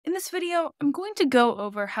In this video, I'm going to go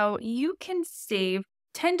over how you can save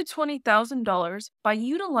 $10,000 to $20,000 by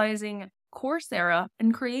utilizing Coursera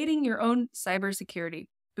and creating your own cybersecurity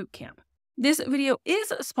bootcamp. This video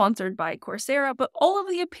is sponsored by Coursera, but all of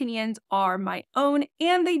the opinions are my own,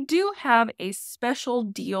 and they do have a special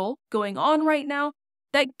deal going on right now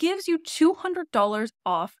that gives you $200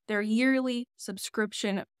 off their yearly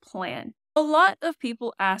subscription plan. A lot of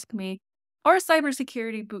people ask me, are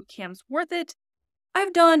cybersecurity bootcamps worth it?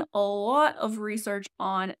 I've done a lot of research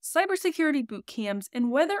on cybersecurity bootcamps and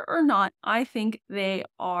whether or not I think they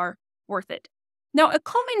are worth it. Now, a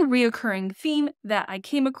common reoccurring theme that I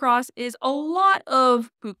came across is a lot of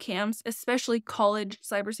bootcamps, especially college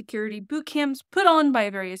cybersecurity bootcamps put on by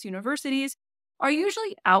various universities, are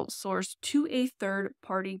usually outsourced to a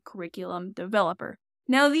third-party curriculum developer.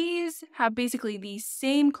 Now, these have basically the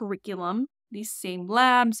same curriculum, the same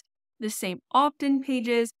labs, the same opt-in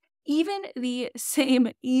pages, even the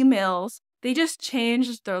same emails. They just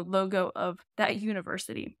changed the logo of that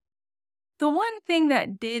university. The one thing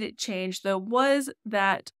that did change, though, was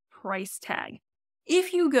that price tag.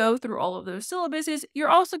 If you go through all of those syllabuses, you're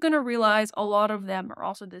also going to realize a lot of them are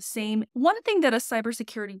also the same. One thing that a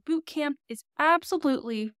cybersecurity bootcamp is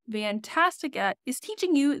absolutely fantastic at is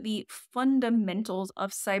teaching you the fundamentals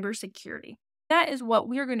of cybersecurity. That is what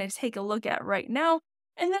we're going to take a look at right now.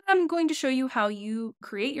 And then I'm going to show you how you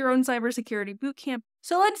create your own cybersecurity bootcamp.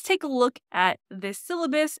 So let's take a look at this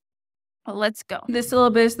syllabus. Let's go. The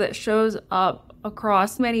syllabus that shows up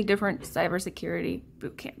across many different cybersecurity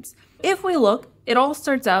bootcamps. If we look, it all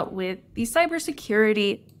starts out with the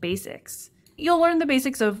cybersecurity basics. You'll learn the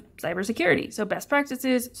basics of cybersecurity, so best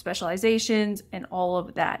practices, specializations, and all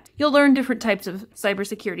of that. You'll learn different types of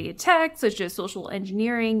cybersecurity attacks, such as social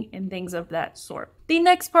engineering and things of that sort. The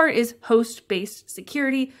next part is host-based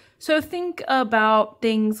security. So think about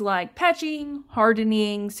things like patching,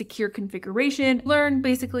 hardening, secure configuration. Learn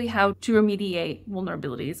basically how to remediate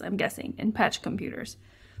vulnerabilities, I'm guessing, and patch computers.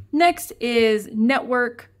 Next is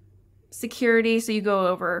network security. So you go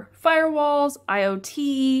over firewalls,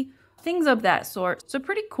 IoT, things of that sort. So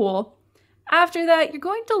pretty cool. After that, you're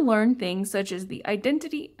going to learn things such as the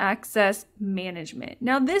identity access management.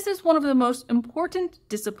 Now, this is one of the most important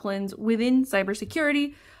disciplines within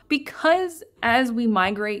cybersecurity because as we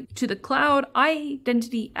migrate to the cloud,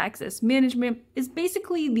 identity access management is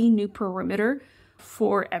basically the new perimeter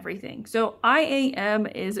for everything. So IAM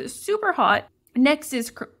is super hot. Next is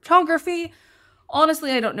cryptography.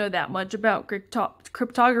 Honestly, I don't know that much about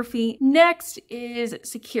cryptography. Next is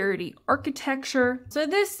security architecture. So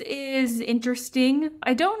this is interesting.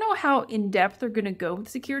 I don't know how in-depth they're going to go with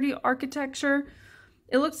security architecture.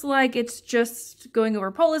 It looks like it's just going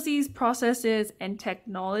over policies, processes, and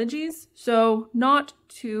technologies. So not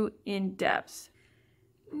too in-depth.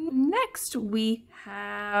 Next, we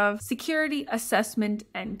have security assessment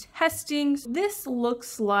and testing. This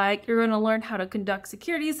looks like you're going to learn how to conduct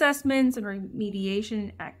security assessments and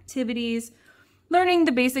remediation activities, learning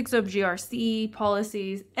the basics of GRC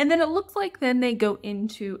policies, and then it looks like then they go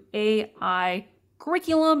into AI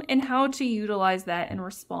curriculum and how to utilize that and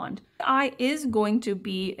respond. AI is going to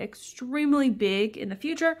be extremely big in the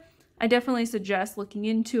future. I definitely suggest looking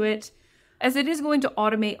into it, as it is going to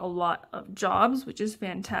automate a lot of jobs, which is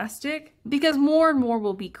fantastic because more and more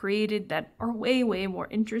will be created that are way, way more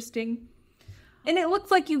interesting. And it looks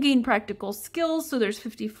like you gain practical skills. So there's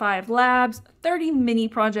 55 labs, 30 mini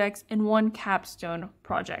projects, and 1 capstone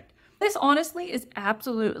project. This honestly is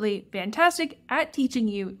absolutely fantastic at teaching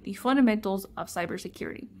you the fundamentals of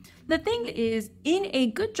cybersecurity. The thing is, in a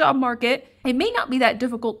good job market, it may not be that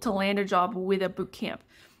difficult to land a job with a bootcamp.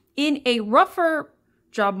 In a rougher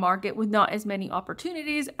job market with not as many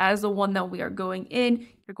opportunities as the one that we are going in,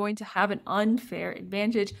 you're going to have an unfair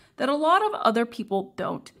advantage that a lot of other people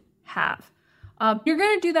don't have. You're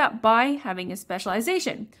going to do that by having a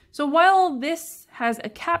specialization. So while this has a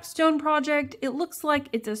capstone project, it looks like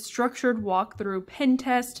it's a structured walkthrough pen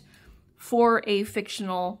test for a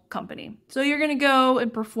fictional company. So you're going to go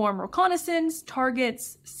and perform reconnaissance,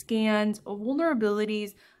 targets, scans,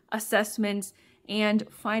 vulnerabilities, assessments, and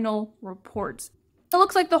final reports. It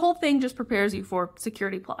looks like the whole thing just prepares you for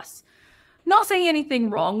Security Plus. Not saying anything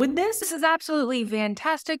wrong with this. This is absolutely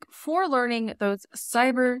fantastic for learning those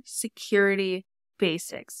cybersecurity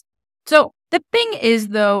basics. So the thing is,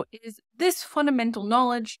 though, is this fundamental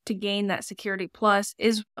knowledge to gain that Security Plus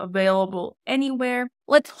is available anywhere.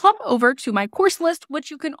 Let's hop over to my course list, which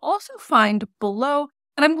you can also find below.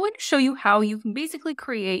 And I'm going to show you how you can basically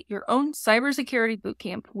create your own cybersecurity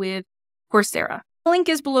bootcamp with Coursera. The link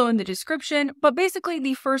is below in the description, but basically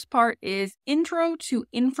the first part is Intro to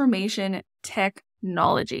Information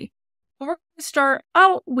Technology. But we're going to start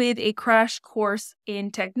out with a crash course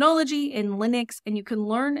in technology in Linux, and you can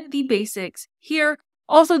learn the basics here.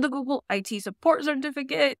 Also, the Google IT support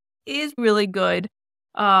certificate is really good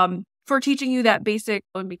for teaching you that basic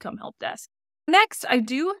and become help desk. Next, I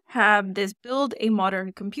do have this build a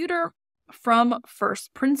modern computer from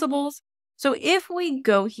first principles. So if we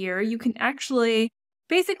go here, you can actually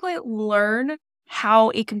basically learn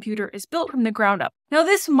how a computer is built from the ground up. Now,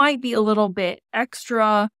 this might be a little bit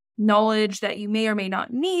extra knowledge that you may or may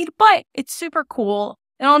not need, but it's super cool.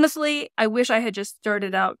 And honestly, I wish I had just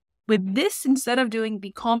started out with this instead of doing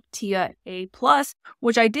the CompTIA A+,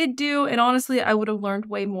 which I did do. And honestly, I would have learned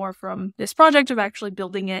way more from this project of actually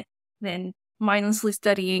building it than mindlessly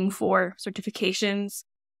studying for certifications.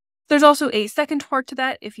 There's also a second part to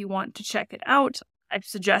that if you want to check it out. I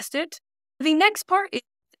suggest it. The next part is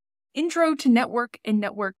Intro to Network and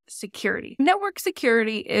Network Security. Network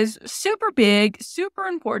security is super big, super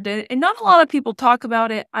important, and not a lot of people talk about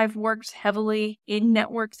it. I've worked heavily in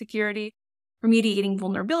network security, remediating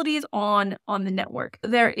vulnerabilities on the network.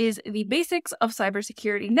 There is the basics of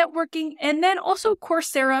cybersecurity networking, and then also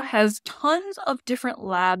Coursera has tons of different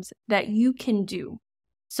labs that you can do.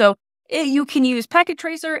 So you can use Packet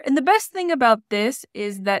Tracer, and the best thing about this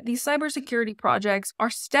is that these cybersecurity projects are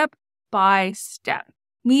step by step.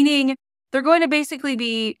 Meaning they're going to basically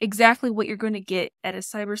be exactly what you're going to get at a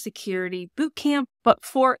cybersecurity bootcamp, but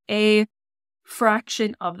for a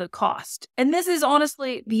fraction of the cost. And this is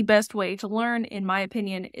honestly the best way to learn, in my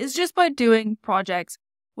opinion, is just by doing projects,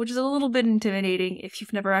 which is a little bit intimidating if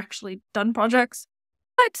you've never actually done projects.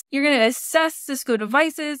 But you're going to assess Cisco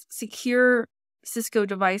devices, secure Cisco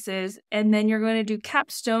devices, and then you're going to do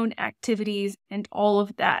capstone activities and all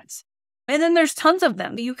of that. And then there's tons of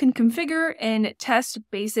them. You can configure and test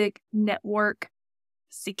basic network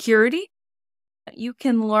security. You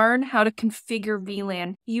can learn how to configure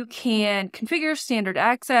VLAN. You can configure standard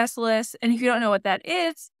access lists. And if you don't know what that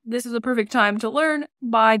is, this is a perfect time to learn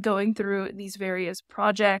by going through these various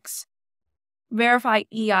projects. Verify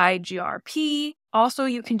EIGRP. Also,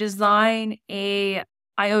 you can design a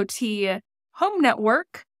IoT home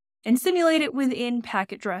network and simulate it within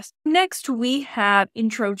Packet Tracer. Next, we have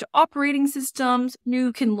Intro to Operating Systems.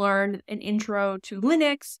 You can learn an intro to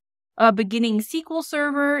Linux, a beginning SQL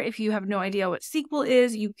server. If you have no idea what SQL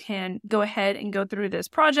is, you can go ahead and go through this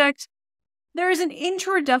project. There is an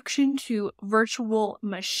introduction to virtual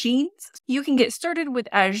machines. You can get started with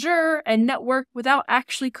Azure and network without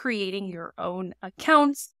actually creating your own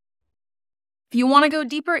accounts. If you want to go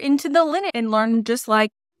deeper into the Linux and learn just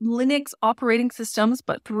like Linux operating systems,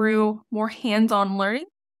 but through more hands-on learning,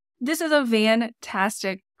 this is a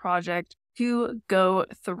fantastic project to go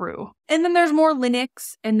through. And then there's more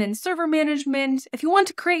Linux and then server management. If you want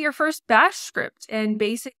to create your first bash script and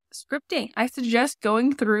basic scripting, I suggest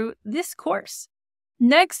going through this course.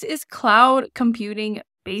 Next is cloud computing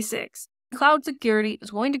basics. Cloud security is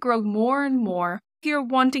going to grow more and more. If you're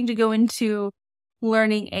wanting to go into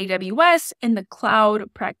learning AWS and the cloud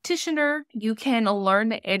practitioner, you can learn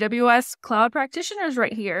the AWS cloud practitioners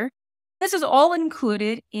right here. This is all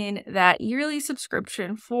included in that yearly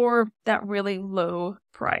subscription for that really low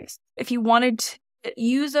price. If you wanted to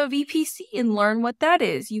use a VPC and learn what that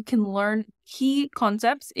is, you can learn key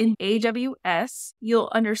concepts in AWS.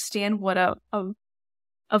 You'll understand what a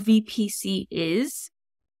VPC is.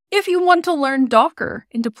 If you want to learn Docker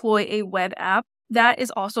and deploy a web app, that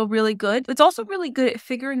is also really good. It's also really good at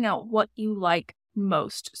figuring out what you like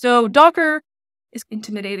most. So Docker is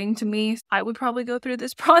intimidating to me. I would probably go through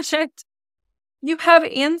this project. You have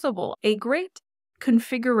Ansible, a great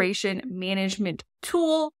configuration management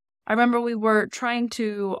tool. I remember we were trying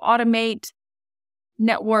to automate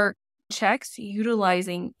network checks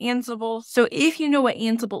utilizing Ansible. So if you know what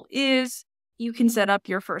Ansible is, you can set up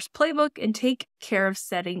your first playbook and take care of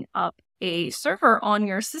setting up a server on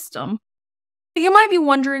your system. You might be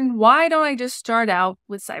wondering, why don't I just start out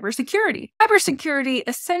with cybersecurity? Cybersecurity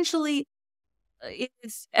essentially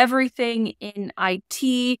is everything in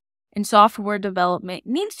IT and software development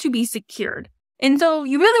needs to be secured. And so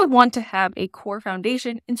you really want to have a core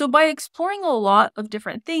foundation. And so by exploring a lot of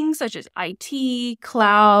different things such as IT,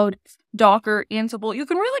 cloud, Docker, Ansible, you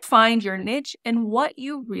can really find your niche and what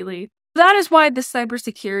you really. That is why the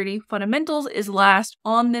Cybersecurity Fundamentals is last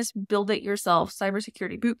on this Build It Yourself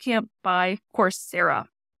Cybersecurity Bootcamp by Coursera.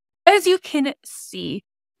 As you can see,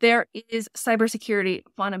 there is Cybersecurity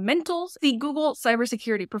Fundamentals. The Google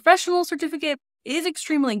Cybersecurity Professional Certificate is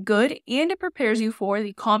extremely good and it prepares you for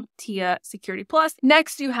the CompTIA Security Plus.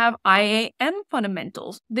 Next, you have IAM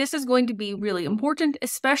Fundamentals. This is going to be really important,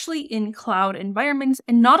 especially in cloud environments,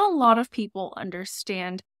 and not a lot of people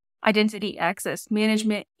understand identity access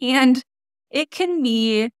management and it can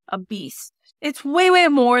be a beast. It's way, way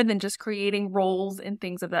more than just creating roles and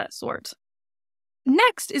things of that sort.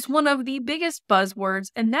 Next is one of the biggest buzzwords,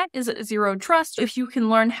 and that is zero trust. If you can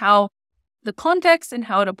learn how the context and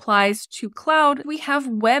how it applies to cloud, we have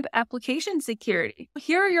web application security.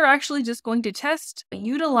 Here you're actually just going to test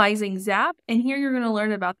utilizing ZAP, and here you're going to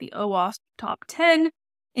learn about the OWASP top 10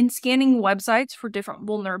 and scanning websites for different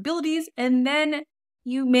vulnerabilities, and then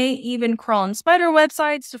you may even crawl on spider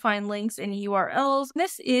websites to find links and URLs.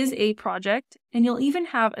 This is a project, and you'll even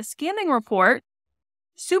have a scanning report,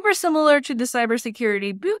 super similar to the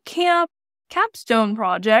Cybersecurity Bootcamp capstone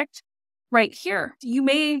project right here. You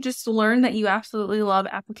may just learn that you absolutely love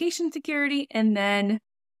application security, and then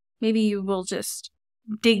maybe you will just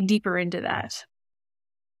dig deeper into that.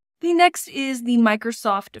 The next is the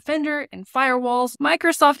Microsoft Defender and firewalls.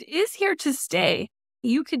 Microsoft is here to stay.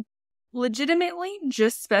 You could legitimately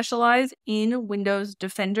just specialize in Windows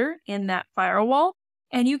Defender and that firewall,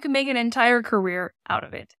 and you can make an entire career out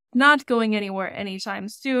of it. Not going anywhere anytime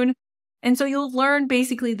soon. And so you'll learn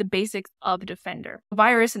basically the basics of Defender.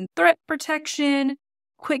 Virus and threat protection,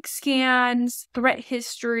 quick scans, threat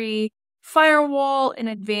history, firewall, and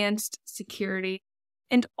advanced security,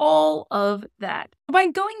 and all of that. By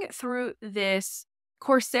going through this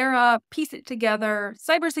Coursera, Piece It Together,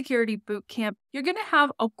 Cybersecurity Bootcamp, you're going to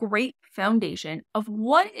have a great foundation of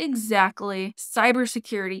what exactly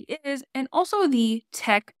cybersecurity is and also the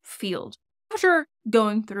tech field. After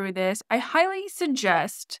going through this, I highly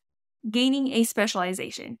suggest gaining a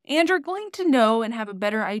specialization, and you're going to know and have a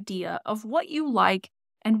better idea of what you like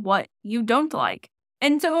and what you don't like.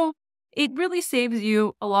 And so it really saves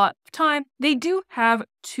you a lot of time. They do have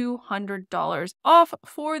 $200 off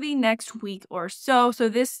for the next week or so. So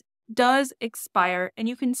this does expire, and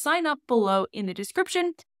you can sign up below in the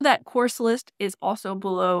description. That course list is also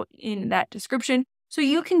below in that description, so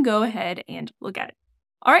you can go ahead and look at it.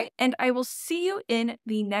 All right, and I will see you in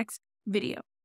the next video.